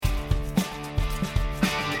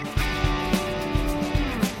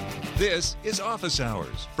This is Office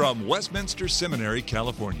Hours from Westminster Seminary,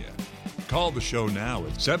 California. Call the show now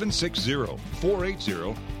at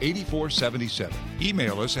 760-480-8477.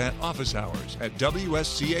 Email us at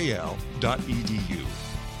officehours@wscal.edu.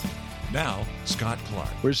 Now, Scott Clark.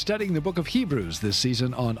 We're studying the book of Hebrews this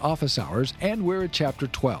season on Office Hours, and we're at chapter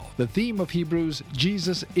 12. The theme of Hebrews,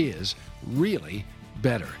 Jesus is really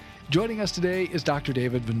better. Joining us today is Dr.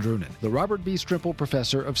 David Vendrunen, the Robert B. Strimple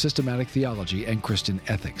Professor of Systematic Theology and Christian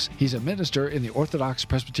Ethics. He's a minister in the Orthodox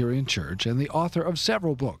Presbyterian Church and the author of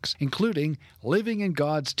several books, including Living in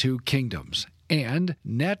God's Two Kingdoms and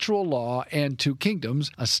Natural Law and Two Kingdoms,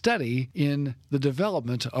 a study in the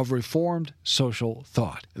development of Reformed social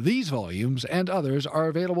thought. These volumes and others are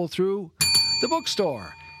available through the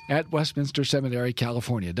bookstore at Westminster Seminary,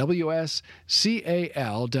 California,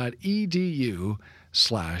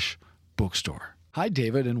 wscal.edu/bookstore. Hi,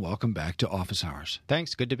 David, and welcome back to Office Hours.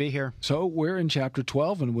 Thanks. Good to be here. So we're in chapter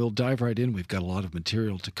 12, and we'll dive right in. We've got a lot of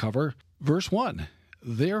material to cover. Verse 1,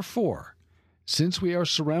 Therefore, since we are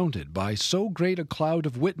surrounded by so great a cloud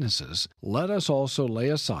of witnesses, let us also lay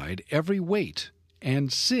aside every weight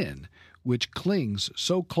and sin which clings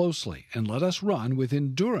so closely, and let us run with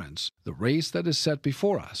endurance the race that is set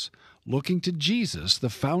before us, looking to Jesus, the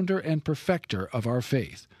founder and perfecter of our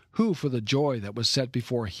faith, who for the joy that was set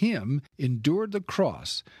before him endured the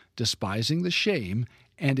cross, despising the shame,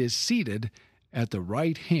 and is seated at the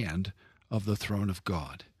right hand of the throne of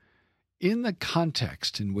God. In the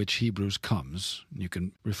context in which Hebrews comes, you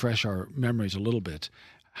can refresh our memories a little bit,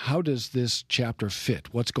 how does this chapter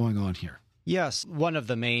fit? What's going on here? Yes, one of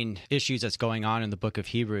the main issues that's going on in the book of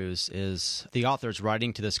Hebrews is the author's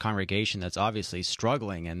writing to this congregation that's obviously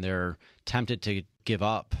struggling, and they're tempted to give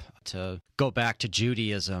up, to go back to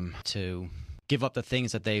Judaism, to give up the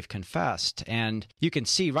things that they've confessed. And you can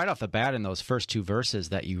see right off the bat in those first two verses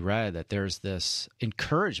that you read that there's this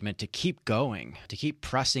encouragement to keep going, to keep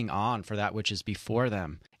pressing on for that which is before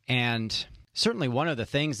them. And certainly one of the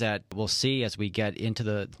things that we'll see as we get into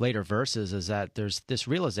the later verses is that there's this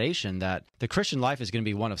realization that the Christian life is going to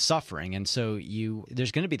be one of suffering. And so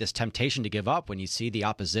there's going to be this temptation to give up when you see the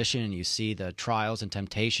opposition and you see the trials and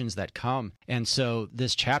temptations that come. And so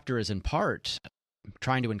this chapter is in part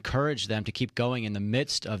trying to encourage them to keep going in the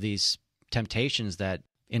midst of these temptations that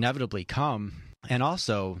inevitably come. And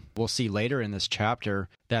also, we'll see later in this chapter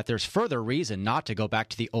that there's further reason not to go back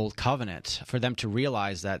to the old covenant, for them to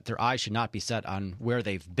realize that their eyes should not be set on where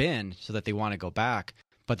they've been so that they want to go back,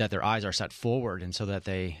 but that their eyes are set forward and so that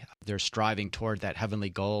they're striving toward that heavenly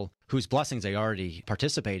goal whose blessings they already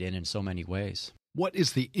participate in so many ways. What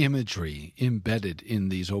is the imagery embedded in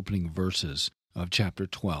these opening verses of chapter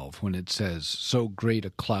 12 when it says, so great a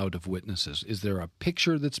cloud of witnesses? Is there a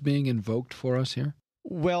picture that's being invoked for us here?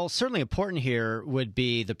 Well, certainly important here would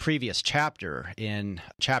be the previous chapter. In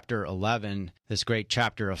chapter 11, this great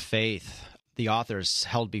chapter of faith, the authors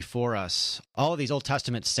held before us all of these Old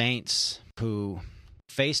Testament saints who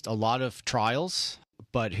faced a lot of trials,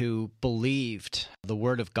 but who believed the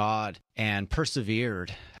Word of God and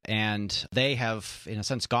persevered. And they have, in a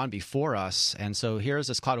sense, gone before us. And so here's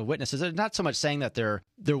this cloud of witnesses. They're not so much saying that they're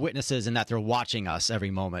witnesses and that they're watching us every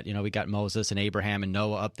moment. You know, we got Moses and Abraham and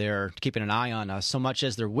Noah up there keeping an eye on us, so much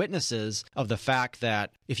as they're witnesses of the fact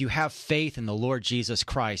that if you have faith in the Lord Jesus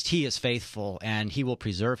Christ, He is faithful and He will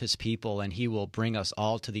preserve His people and He will bring us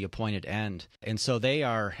all to the appointed end. And so they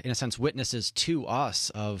are, in a sense, witnesses to us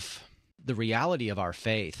of the reality of our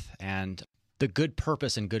faith and the good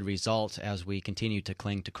purpose and good result as we continue to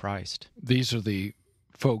cling to Christ. These are the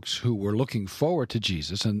folks who were looking forward to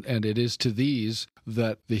Jesus, and it is to these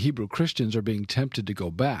that the Hebrew Christians are being tempted to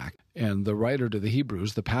go back. And the writer to the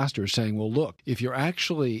Hebrews, the pastor, is saying, well, look, if you're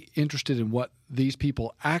actually interested in what these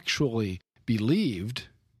people actually believed,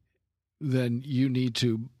 then you need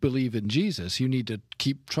to believe in Jesus. You need to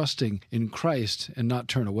keep trusting in Christ and not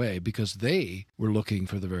turn away, because they were looking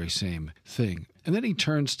for the very same thing. And then he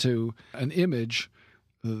turns to an image,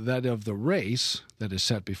 that of the race that is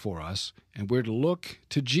set before us, and we're to look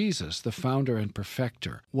to Jesus, the founder and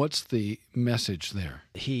perfecter. What's the message there?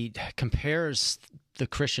 He compares the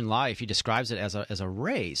Christian life, he describes it as a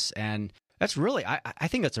race, and that's really, I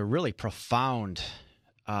think that's a really profound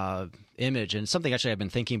image, and something actually I've been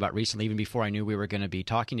thinking about recently, even before I knew we were going to be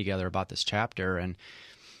talking together about this chapter. And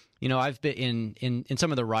you know, I've been in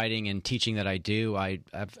some of the writing and teaching that I do. I've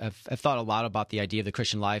thought a lot about the idea of the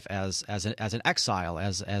Christian life as an exile,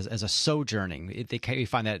 as a sojourning. You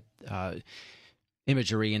find that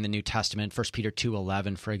imagery in the New Testament, 1 Peter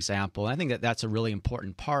 2:11, for example. And I think that that's a really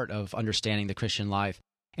important part of understanding the Christian life.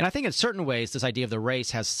 And I think in certain ways, this idea of the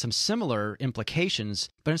race has some similar implications,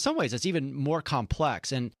 but in some ways it's even more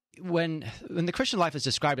complex. And when the Christian life is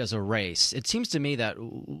described as a race, it seems to me that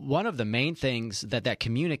one of the main things that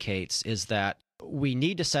communicates is that we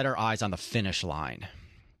need to set our eyes on the finish line.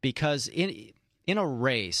 Because in a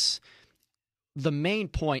race, the main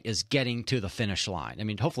point is getting to the finish line. I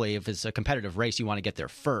mean, hopefully, if it's a competitive race, you want to get there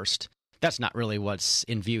first. That's not really what's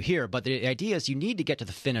in view here. But the idea is you need to get to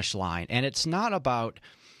the finish line. And it's not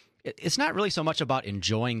really so much about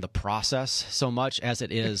enjoying the process so much as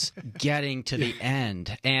it is getting to the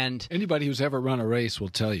end. And anybody who's ever run a race will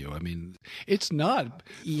tell you, I mean, it's not.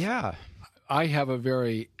 Yeah. I have a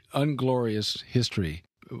very unglorious history,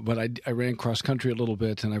 but I ran cross country a little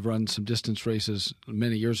bit, and I've run some distance races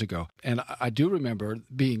many years ago. And I do remember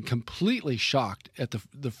being completely shocked at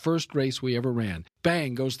the first race we ever ran.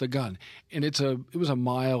 Bang goes the gun, and it was a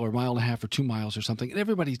mile or mile and a half or 2 miles or something, and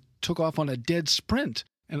everybody took off on a dead sprint.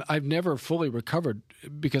 And I've never fully recovered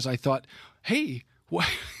because I thought, hey, what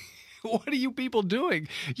are you people doing?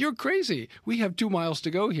 You're crazy. We have 2 miles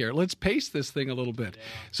to go here. Let's pace this thing a little bit. Yeah.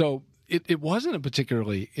 So it wasn't a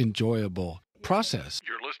particularly enjoyable process.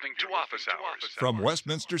 You're listening to Office Hours from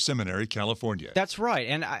Westminster Seminary, California. That's right.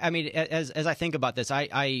 And I mean, as I think about this,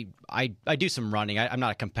 I do some running. I've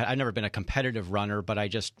never been a competitive runner, but I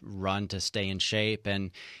just run to stay in shape.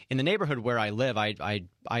 And in the neighborhood where I live, I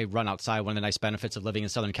run outside. One of the nice benefits of living in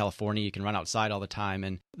Southern California, you can run outside all the time.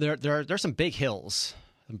 And there's some big hills,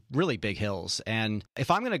 really big hills. And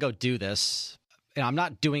if I'm going to go do this, and I'm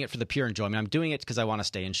not doing it for the pure enjoyment. I'm doing it because I want to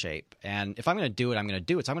stay in shape. And if I'm going to do it, I'm going to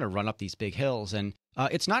do it. So I'm going to run up these big hills. And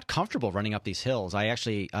it's not comfortable running up these hills. I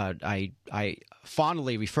actually, I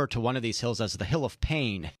fondly refer to one of these hills as the Hill of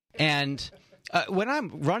Pain. And when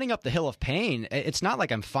I'm running up the Hill of Pain, it's not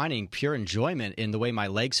like I'm finding pure enjoyment in the way my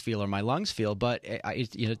legs feel or my lungs feel, but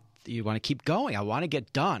you want to keep going. I want to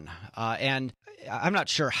get done. And I'm not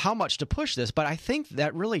sure how much to push this, but I think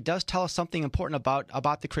that really does tell us something important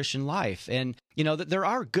about the Christian life. And, there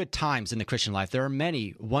are good times in the Christian life. There are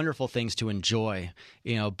many wonderful things to enjoy,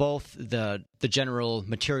 both the general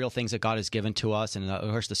material things that God has given to us and, of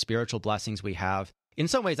course, the spiritual blessings we have. In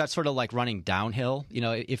some ways, that's sort of like running downhill.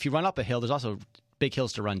 If you run up a hill, there's also big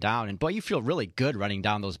hills to run down. And, boy, you feel really good running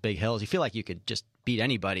down those big hills. You feel like you could just beat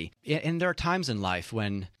anybody. And there are times in life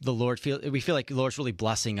when we feel like the Lord's really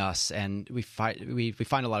blessing us, and we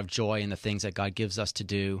find a lot of joy in the things that God gives us to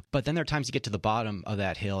do. But then there are times you get to the bottom of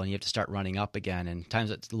that hill and you have to start running up again, and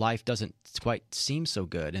times that life doesn't quite seem so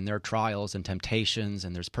good, and there are trials and temptations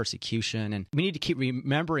and there's persecution. And we need to keep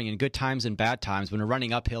remembering in good times and bad times when we're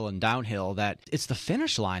running uphill and downhill that it's the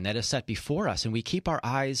finish line that is set before us, and we keep our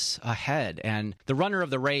eyes ahead. And the runner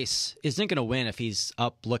of the race isn't going to win if he's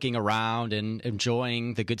up looking around and enjoying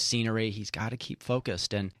the good scenery. He's got to keep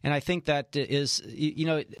focused. And I think that is,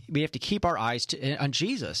 we have to keep our eyes on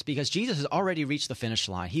Jesus, because Jesus has already reached the finish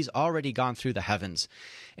line. He's already gone through the heavens,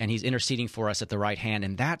 and he's interceding for us at the right hand.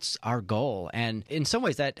 And that's our goal. And in some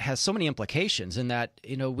ways that has so many implications in that,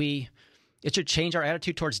 it should change our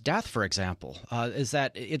attitude towards death, for example, is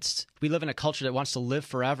that we live in a culture that wants to live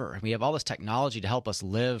forever. We have all this technology to help us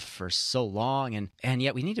live for so long, and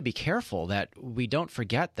yet we need to be careful that we don't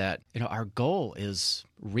forget that our goal is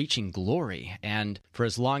reaching glory. And for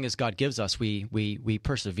as long as God gives us, we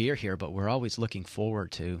persevere here, but we're always looking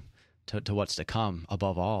forward to what's to come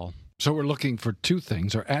above all. So we're looking for two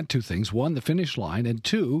things, or at two things. One, the finish line, and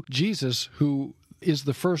two, Jesus, who is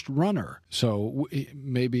the first runner. So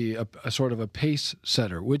maybe a sort of a pace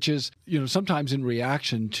setter, which is, sometimes in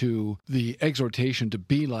reaction to the exhortation to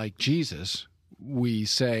be like Jesus, we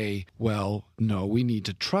say, well, no, we need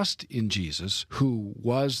to trust in Jesus, who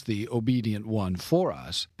was the obedient one for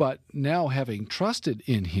us. But now, having trusted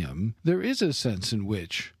in him, there is a sense in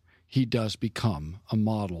which he does become a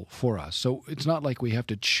model for us. So it's not like we have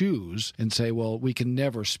to choose and say, well, we can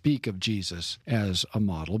never speak of Jesus as a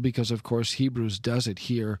model, because, of course, Hebrews does it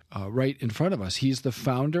here right in front of us. He's the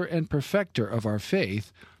founder and perfecter of our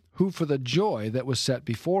faith, who for the joy that was set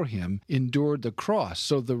before him endured the cross.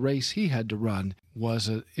 So the race he had to run was,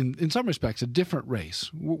 in some respects, a different race.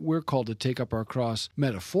 We're called to take up our cross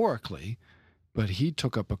metaphorically, but he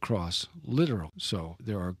took up a cross literal. So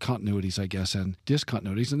there are continuities, I guess, and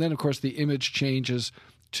discontinuities. And then, of course, the image changes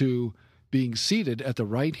to being seated at the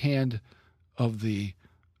right hand of the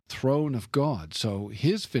throne of God. So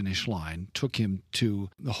his finish line took him to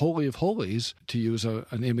the Holy of Holies, to use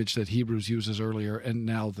an image that Hebrews uses earlier, and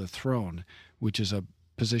now the throne, which is a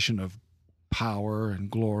position of power and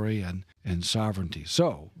glory and sovereignty.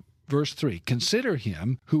 So, Verse 3, consider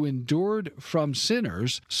him who endured from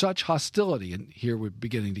sinners such hostility, and here we're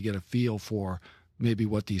beginning to get a feel for maybe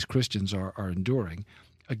what these Christians are enduring,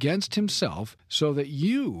 against himself, so that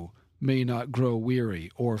you may not grow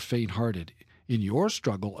weary or faint-hearted. In your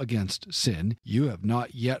struggle against sin, you have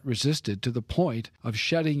not yet resisted to the point of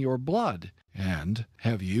shedding your blood. And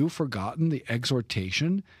have you forgotten the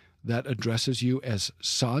exhortation that addresses you as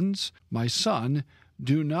sons? My son,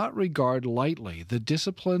 do not regard lightly the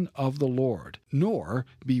discipline of the Lord, nor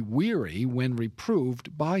be weary when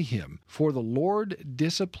reproved by him. For the Lord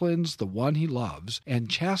disciplines the one he loves and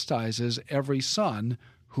chastises every son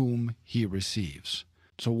whom he receives.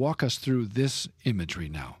 So walk us through this imagery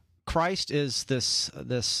now. Christ is this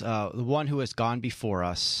the one who has gone before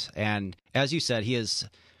us, and as you said, he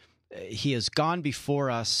has gone before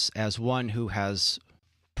us as one who has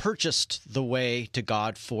purchased the way to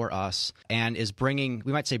God for us and is bringing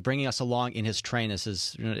us along in his train. This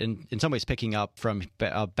is in some ways picking up from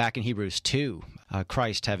back in Hebrews 2,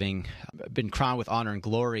 Christ having been crowned with honor and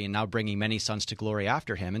glory and now bringing many sons to glory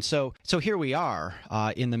after him. And so here we are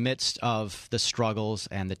in the midst of the struggles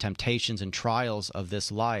and the temptations and trials of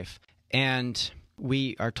this life. And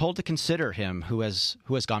we are told to consider him who has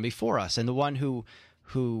gone before us and the one who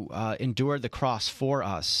endured the cross for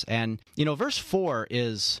us. And, verse 4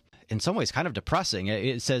 is in some ways kind of depressing.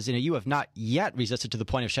 It says, you have not yet resisted to the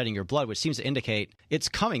point of shedding your blood, which seems to indicate it's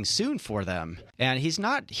coming soon for them. And he's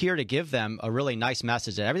not here to give them a really nice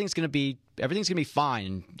message that everything's going to be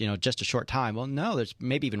fine in, just a short time. Well, no, there's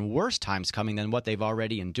maybe even worse times coming than what they've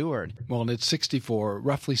already endured. Well, and it's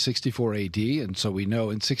roughly 64 AD, and so we know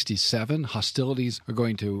in 67 hostilities are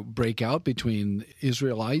going to break out between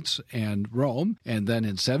Israelites and Rome, and then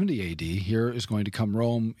in 70 AD, here is going to come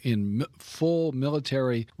Rome in full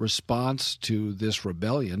military response to this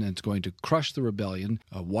rebellion, and it's going to crush the rebellion,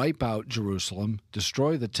 wipe out Jerusalem,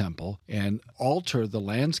 destroy the temple, and alter the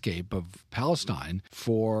landscape of Palestine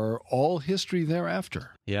for all history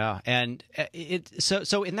thereafter. Yeah, and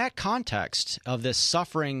so in that context of this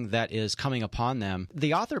suffering that is coming upon them,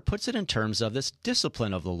 the author puts it in terms of this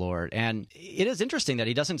discipline of the Lord. And it is interesting that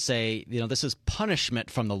he doesn't say, this is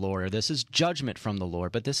punishment from the Lord or this is judgment from the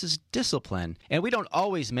Lord, but this is discipline. And we don't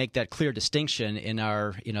always make that clear distinction in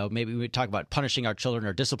our, maybe we talk about punishing our children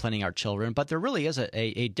or disciplining our children, but there really is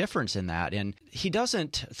a difference in that. And he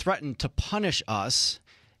doesn't threaten to punish us.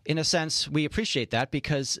 In a sense, we appreciate that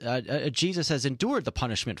because Jesus has endured the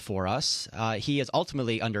punishment for us. He has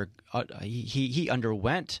ultimately he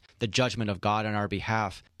underwent the judgment of God on our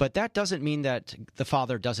behalf. But that doesn't mean that the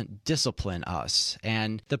Father doesn't discipline us.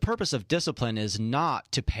 And the purpose of discipline is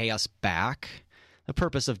not to pay us back. The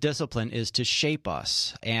purpose of discipline is to shape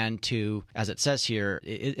us and to, as it says here,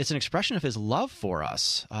 it's an expression of his love for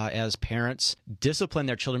us as parents discipline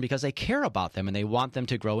their children because they care about them and they want them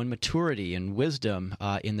to grow in maturity and wisdom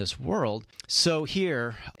in this world. So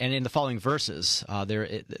here, and in the following verses,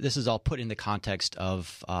 this is all put in the context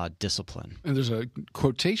of discipline. And there's a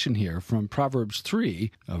quotation here from Proverbs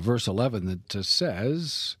 3, verse 11, that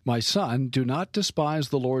says, "My son, do not despise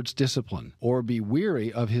the Lord's discipline, or be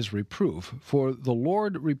weary of his reproof, for the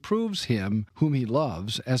Lord reproves him whom he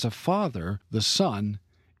loves, as a father the son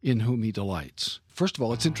in whom he delights." First of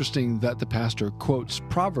all, it's interesting that the pastor quotes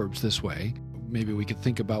Proverbs this way. Maybe we could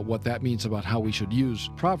think about what that means about how we should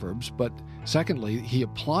use Proverbs. But secondly, he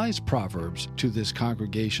applies Proverbs to this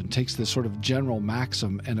congregation, takes this sort of general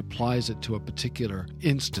maxim and applies it to a particular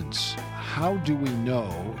instance. How do we know,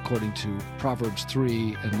 according to Proverbs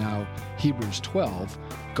 3 and now Hebrews 12,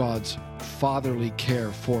 God's fatherly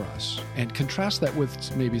care for us? And contrast that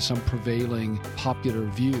with maybe some prevailing popular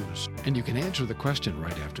views. And you can answer the question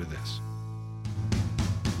right after this.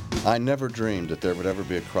 I never dreamed that there would ever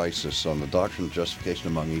be a crisis on the doctrine of justification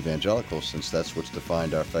among evangelicals, since that's what's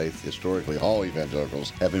defined our faith historically. All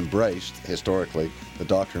evangelicals have embraced, historically, the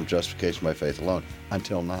doctrine of justification by faith alone,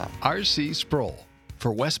 until now. R.C. Sproul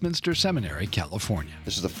for Westminster Seminary, California.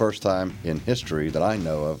 This is the first time in history that I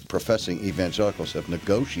know of professing evangelicals have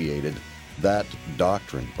negotiated that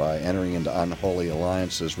doctrine by entering into unholy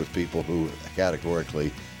alliances with people who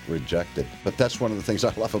categorically rejected. But that's one of the things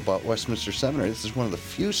I love about Westminster Seminary. This is one of the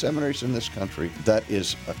few seminaries in this country that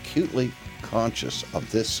is acutely conscious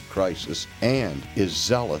of this crisis and is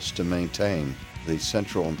zealous to maintain the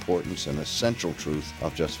central importance and essential truth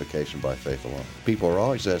of justification by faith alone. People are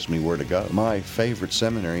always asking me where to go. My favorite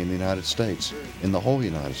seminary in the United States, in the whole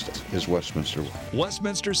United States, is Westminster.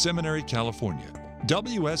 Westminster Seminary, California.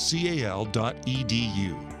 WSCAL.edu.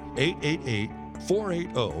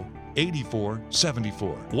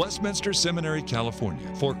 888-480-8474. Westminster Seminary,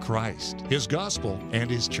 California, for Christ, His gospel, and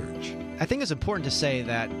His church. I think it's important to say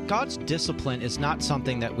that God's discipline is not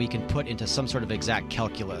something that we can put into some sort of exact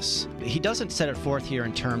calculus. He doesn't set it forth here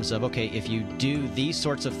in terms of, okay, if you do these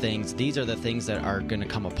sorts of things, these are the things that are going to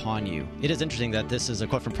come upon you. It is interesting that this is a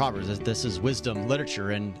quote from Proverbs, that this is wisdom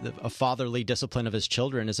literature, and a fatherly discipline of his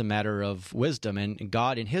children is a matter of wisdom, and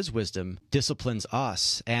God in his wisdom disciplines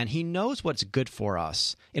us, and he knows what's good for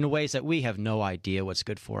us in ways that we have no idea what's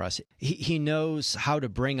good for us. He knows how to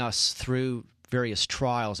bring us through various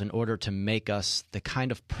trials in order to make us the kind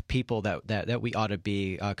of people that we ought to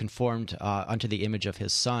be, conformed unto the image of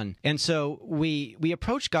his Son. And so we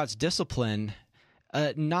approach God's discipline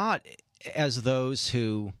not as those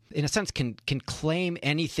who, in a sense, can claim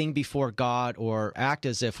anything before God or act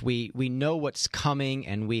as if we know what's coming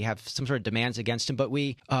and we have some sort of demands against him, but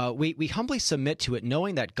we humbly submit to it,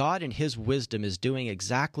 knowing that God in his wisdom is doing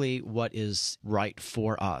exactly what is right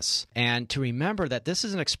for us. And to remember that this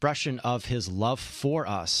is an expression of his love for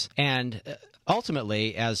us. And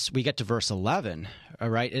ultimately, as we get to verse 11, all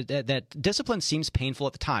right, that discipline seems painful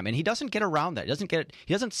at the time, and he doesn't get around that.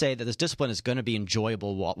 He doesn't say that this discipline is going to be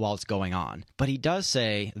enjoyable while it's going on, but he does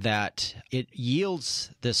say that it yields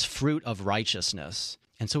this fruit of righteousness.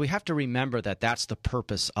 And so we have to remember that that's the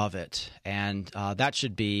purpose of it, and that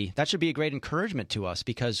should be a great encouragement to us,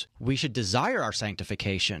 because we should desire our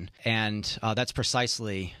sanctification, and that's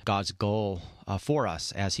precisely God's goal for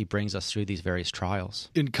us as he brings us through these various trials.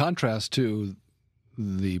 In contrast to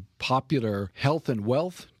the popular health and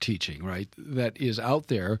wealth teaching, right, that is out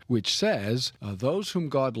there, which says those whom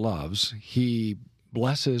God loves, he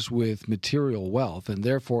blesses with material wealth, and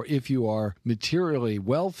therefore if you are materially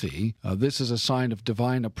wealthy, this is a sign of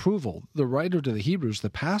divine approval. The writer to the Hebrews, the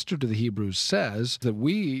pastor to the Hebrews, says that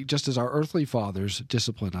we, just as our earthly fathers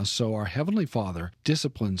discipline us, so our heavenly Father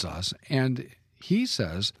disciplines us, and he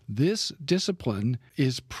says this discipline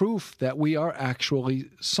is proof that we are actually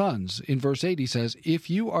sons. In verse 8, he says, if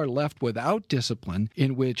you are left without discipline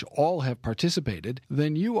in which all have participated,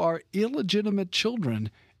 then you are illegitimate children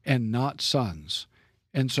and not sons.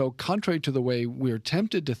 And so, contrary to the way we're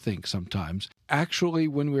tempted to think sometimes, actually,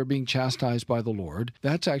 when we're being chastised by the Lord,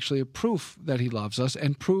 that's actually a proof that he loves us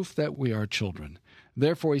and proof that we are children.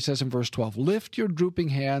 Therefore, he says in verse 12, lift your drooping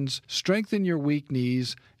hands, strengthen your weak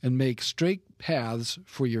knees, and make straight paths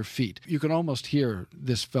for your feet. You can almost hear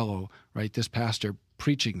this fellow, right, this pastor,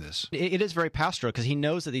 preaching this. It is very pastoral, because he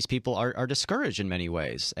knows that these people are discouraged in many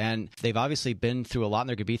ways, and they've obviously been through a lot, and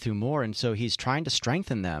they're going to be through more, and so he's trying to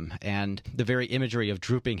strengthen them. And the very imagery of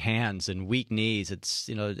drooping hands and weak knees,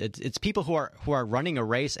 it's people who are running a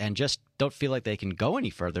race and just don't feel like they can go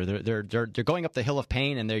any further. They're going up the hill of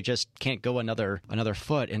pain, and they just can't go another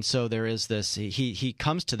foot. And so there is this. He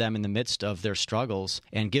comes to them in the midst of their struggles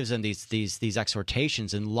and gives them these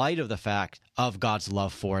exhortations in light of the fact of God's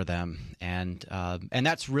love for them, and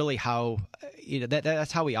that's really how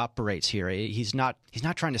that's how he operates here. He's not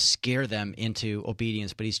trying to scare them into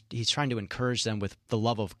obedience, but he's trying to encourage them with the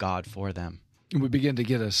love of God for them. We begin to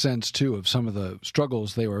get a sense, too, of some of the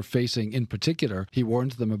struggles they were facing. In particular, he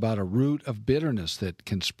warns them about a root of bitterness that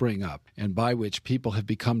can spring up and by which people have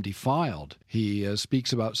become defiled. He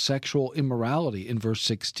speaks about sexual immorality in verse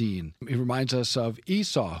 16. He reminds us of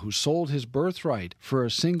Esau, who sold his birthright for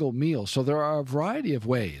a single meal. So there are a variety of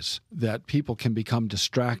ways that people can become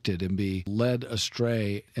distracted and be led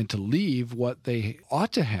astray and to leave what they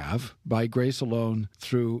ought to have by grace alone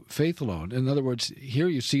through faith alone. In other words, here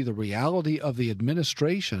you see the reality of the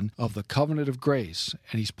administration of the covenant of grace,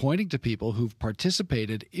 and he's pointing to people who've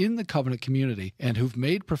participated in the covenant community and who've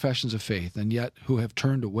made professions of faith and yet who have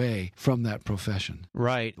turned away from that profession.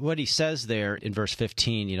 Right. What he says there in verse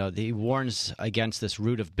 15, he warns against this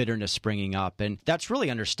root of bitterness springing up, and that's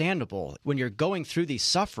really understandable. When you're going through these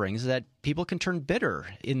sufferings, that people can turn bitter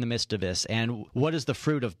in the midst of this. And what is the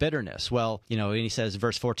fruit of bitterness? Well, and he says,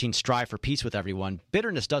 verse 14, strive for peace with everyone.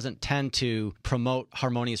 Bitterness doesn't tend to promote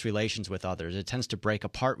harmonious relations with others. It tends to break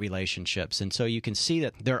apart relationships. And so you can see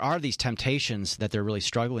that there are these temptations that they're really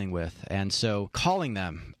struggling with. And so calling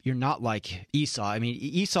them, you're not like Esau. I mean,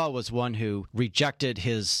 Esau was one who rejected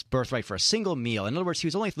his birthright for a single meal. In other words, he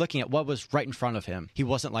was only looking at what was right in front of him. He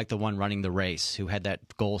wasn't like the one running the race who had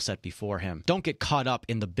that goal set before him. Don't get caught up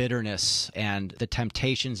in the bitterness and the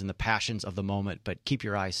temptations and the passions of the moment, but keep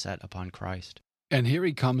your eyes set upon Christ. And here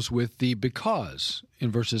he comes with the because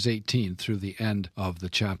in verses 18 through the end of the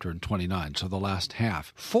chapter in 29, so the last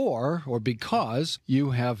half. For, or because,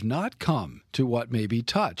 you have not come to what may be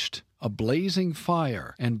touched, a blazing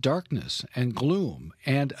fire, and darkness, and gloom,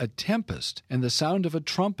 and a tempest, and the sound of a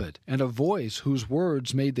trumpet, and a voice whose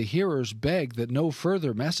words made the hearers beg that no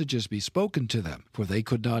further messages be spoken to them, for they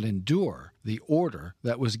could not endure. the order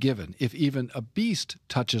that was given. If even a beast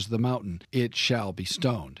touches the mountain, it shall be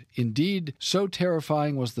stoned. Indeed, so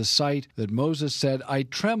terrifying was the sight that Moses said, I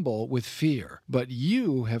tremble with fear. But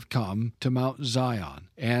you have come to Mount Zion,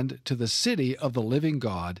 and to the city of the living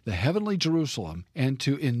God, the heavenly Jerusalem, and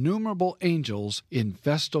to innumerable angels in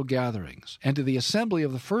festal gatherings, and to the assembly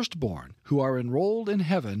of the firstborn, who are enrolled in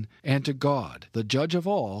heaven, and to God, the judge of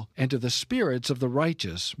all, and to the spirits of the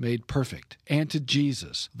righteous made perfect, and to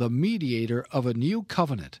Jesus, the mediator of a new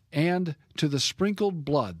covenant, and to the sprinkled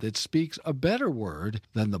blood that speaks a better word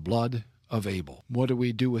than the blood of Abel. What do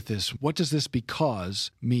we do with this? What does this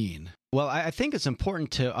because mean? Well, I think it's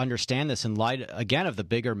important to understand this in light, again, of the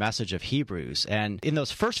bigger message of Hebrews. And in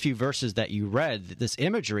those first few verses that you read, this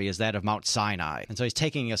imagery is that of Mount Sinai. And so he's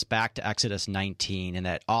taking us back to Exodus 19 and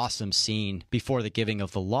that awesome scene before the giving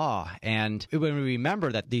of the law. And when we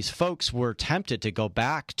remember that these folks were tempted to go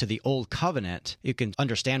back to the old covenant, you can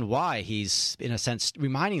understand why he's, in a sense,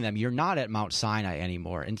 reminding them, you're not at Mount Sinai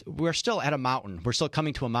anymore. And we're still at a mountain. We're still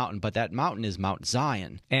coming to a mountain, but that mountain is Mount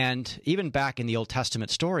Zion. And even back in the Old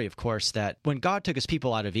Testament story, of course, that when God took his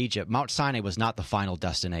people out of Egypt, Mount Sinai was not the final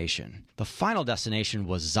destination. The final destination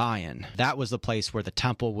was Zion. That was the place where the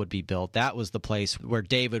temple would be built. That was the place where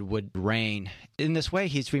David would reign. In this way,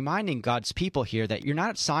 he's reminding God's people here that you're not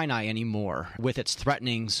at Sinai anymore with its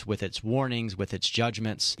threatenings, with its warnings, with its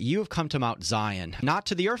judgments. You have come to Mount Zion, not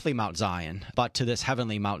to the earthly Mount Zion, but to this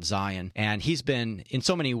heavenly Mount Zion. And he's been, in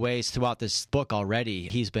so many ways throughout this book already,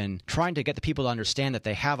 he's been trying to get the people to understand that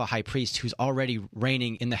they have a high priest who's already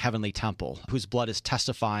reigning in the heavenly temple, whose blood is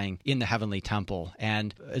testifying in the heavenly temple.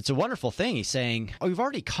 And it's a wonderful thing. He's saying, oh, you've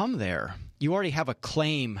already come there. You already have a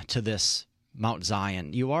claim to this Mount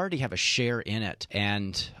Zion. You already have a share in it.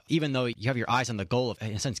 And even though you have your eyes on the goal of,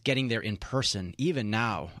 in a sense, getting there in person, even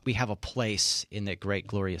now, we have a place in that great,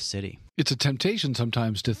 glorious city. It's a temptation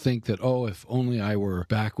sometimes to think that, oh, if only I were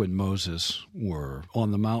back when Moses were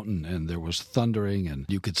on the mountain and there was thundering and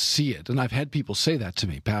you could see it. And I've had people say that to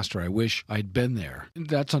me, Pastor, I wish I'd been there.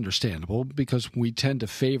 That's understandable because we tend to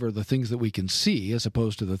favor the things that we can see as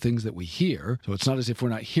opposed to the things that we hear. So it's not as if we're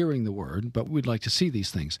not hearing the word, but we'd like to see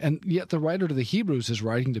these things. And yet the writer to the Hebrews is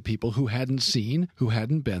writing to people who hadn't seen, who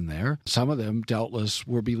hadn't been there. Some of them doubtless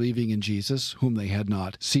were believing in Jesus, whom they had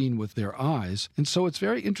not seen with their eyes. And so it's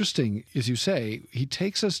very interesting, as you say, he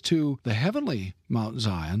takes us to the heavenly Mount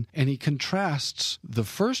Zion, and he contrasts the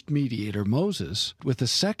first mediator, Moses, with the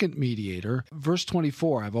second mediator. Verse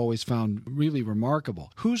 24, I've always found really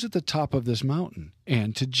remarkable. Who's at the top of this mountain?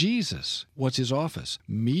 And to Jesus, what's his office?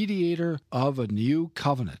 Mediator of a new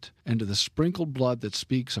covenant, and to the sprinkled blood that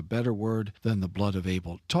speaks a better word than the blood of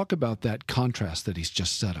Abel. Talk about that contrast that he's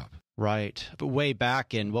just set up. Right. But way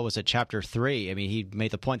back in, what was it, chapter 3, I mean, he made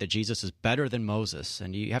the point that Jesus is better than Moses,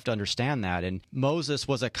 and you have to understand that. And Moses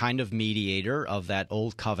was a kind of mediator of that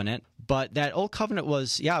old covenant, but that old covenant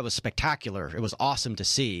was, it was spectacular. It was awesome to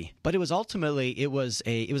see. But it was ultimately, it was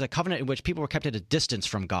a covenant in which people were kept at a distance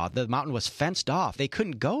from God. The mountain was fenced off. They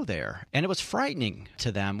couldn't go there, and it was frightening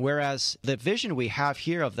to them, whereas the vision we have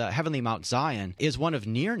here of the heavenly Mount Zion is one of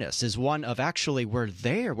nearness, is one of actually we're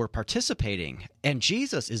there, we're participating, and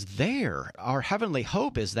Jesus is there. Our heavenly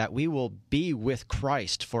hope is that we will be with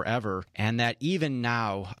Christ forever, and that even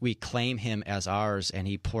now we claim him as ours, and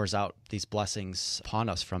he pours out these blessings upon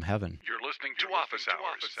us from heaven. You're listening to Office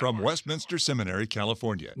Hours from Westminster Seminary,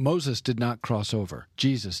 California. Moses did not cross over.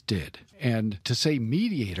 Jesus did. And to say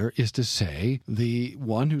mediator is to say the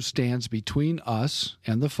one who stands between us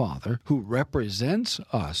and the Father, who represents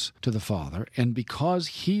us to the Father, and because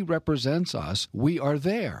he represents us, we are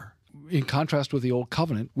there. In contrast with the Old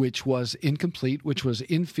Covenant, which was incomplete, which was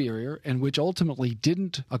inferior, and which ultimately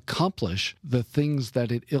didn't accomplish the things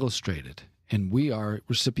that it illustrated. And we are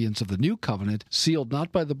recipients of the new covenant, sealed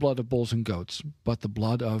not by the blood of bulls and goats, but the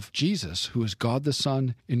blood of Jesus, who is God the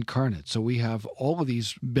Son incarnate. So we have all of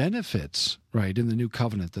these benefits, right, in the new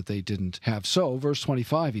covenant that they didn't have. So, verse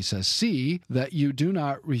 25, he says, see that you do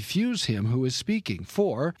not refuse him who is speaking.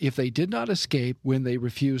 For if they did not escape when they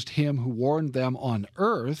refused him who warned them on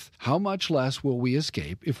earth, how much less will we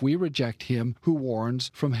escape if we reject him who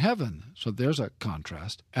warns from heaven? So there's a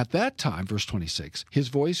contrast. At that time, verse 26, his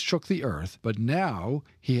voice shook the earth, but now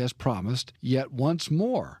he has promised, yet once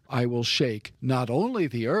more I will shake not only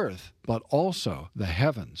the earth, but also the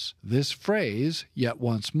heavens. This phrase, yet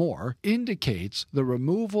once more, indicates the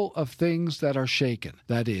removal of things that are shaken,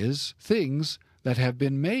 that is, things that have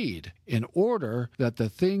been made, in order that the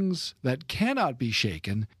things that cannot be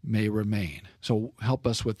shaken may remain. So help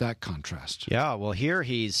us with that contrast. Yeah, well, here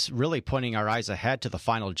he's really pointing our eyes ahead to the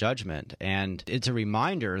final judgment. And it's a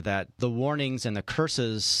reminder that the warnings and the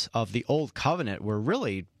curses of the old covenant were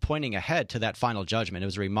really pointing ahead to that final judgment. It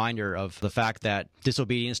was a reminder of the fact that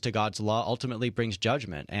disobedience to God's law ultimately brings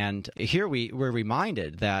judgment. And here we're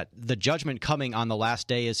reminded that the judgment coming on the last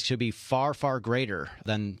day should be far, far greater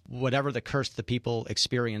than whatever the curse the people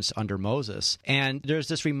experienced under Moses. And there's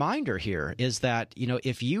this reminder here is that,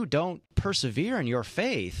 if you don't persevere in your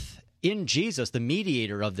faith in Jesus, the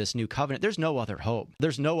mediator of this new covenant, there's no other hope.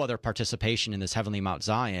 There's no other participation in this heavenly Mount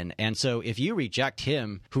Zion. And so if you reject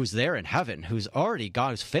him who's there in heaven, who's already God,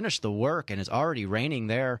 who's finished the work and is already reigning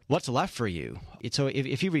there, what's left for you? So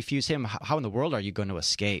if you refuse him, how in the world are you going to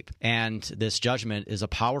escape? And this judgment is a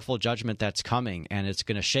powerful judgment that's coming, and it's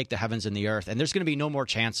going to shake the heavens and the earth. And there's going to be no more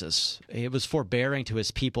chances. It was forbearing to his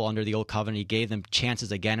people under the old covenant. He gave them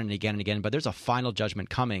chances again and again and again. But there's a final judgment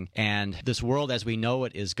coming, and this world as we know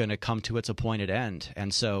it is going to come to its appointed end.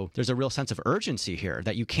 And so there's a real sense of urgency here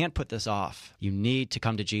that you can't put this off. You need to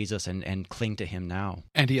come to Jesus and cling to him now.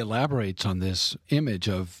 And he elaborates on this image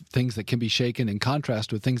of things that can be shaken in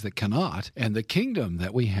contrast with things that cannot. And the kingdom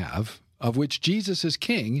that we have, of which Jesus is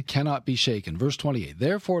king, cannot be shaken. Verse 28,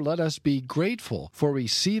 therefore let us be grateful for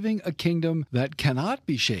receiving a kingdom that cannot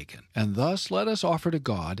be shaken, and thus let us offer to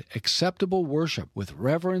God acceptable worship with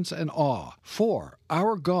reverence and awe, for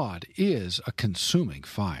our God is a consuming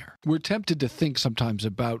fire. We're tempted to think sometimes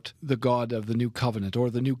about the God of the New Covenant or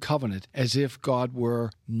the New Covenant as if God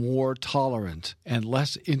were more tolerant and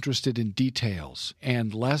less interested in details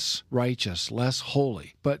and less righteous, less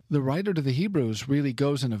holy. But the writer to the Hebrews really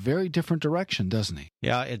goes in a very different direction, doesn't he?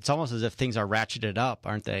 Yeah, it's almost as if things are ratcheted up,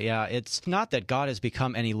 aren't they? Yeah, it's not that God has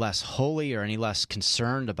become any less holy or any less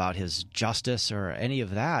concerned about his justice or any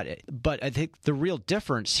of that. But I think the real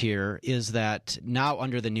difference here is that now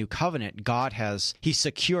under the new covenant, he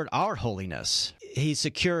secured our holiness. He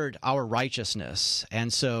secured our righteousness.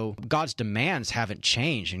 And so God's demands haven't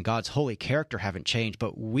changed and God's holy character haven't changed,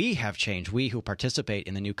 but we have changed, we who participate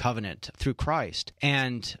in the new covenant through Christ.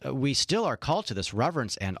 And we still are called to this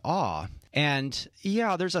reverence and awe. And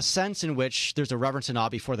yeah, there's a sense in which there's a reverence and awe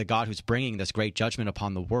before the God who's bringing this great judgment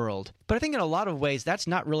upon the world. But I think in a lot of ways, that's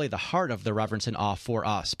not really the heart of the reverence and awe for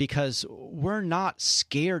us, because we're not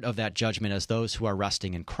scared of that judgment as those who are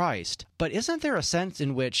resting in Christ. But isn't there a sense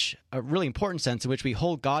in which, a really important sense in which we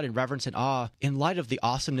hold God in reverence and awe in light of the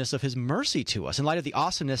awesomeness of his mercy to us, in light of the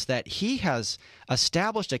awesomeness that he has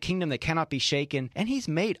established a kingdom that cannot be shaken, and he's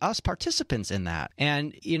made us participants in that.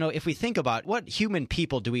 And, if we think about what human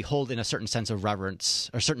people do we hold in a certain sense of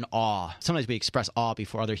reverence or certain awe, sometimes we express awe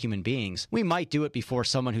before other human beings. We might do it before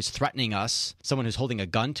someone who's threatening us, someone who's holding a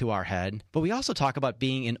gun to our head, but we also talk about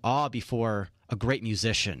being in awe before a great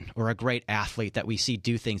musician or a great athlete that we see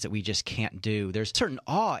do things that we just can't do. There's certain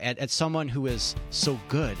awe at someone who is so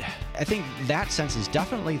good. I think that sense is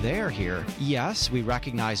definitely there here. Yes, we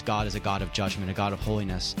recognize God as a God of judgment, a God of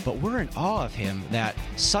holiness, but we're in awe of him that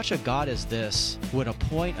such a God as this would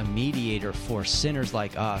appoint a mediator for sinners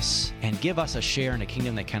like us and give us a share in a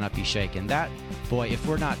kingdom that cannot be shaken. That, boy, if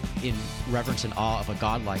we're not in reverence and awe of a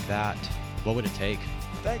God like that, what would it take?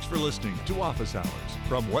 Thanks for listening to Office Hours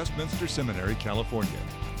from Westminster Seminary, California.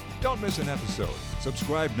 Don't miss an episode.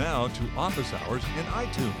 Subscribe now to Office Hours in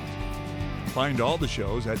iTunes. Find all the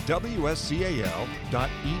shows at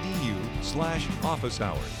wscal.edu/office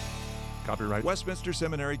hours. Copyright Westminster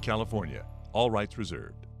Seminary, California. All rights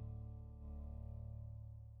reserved.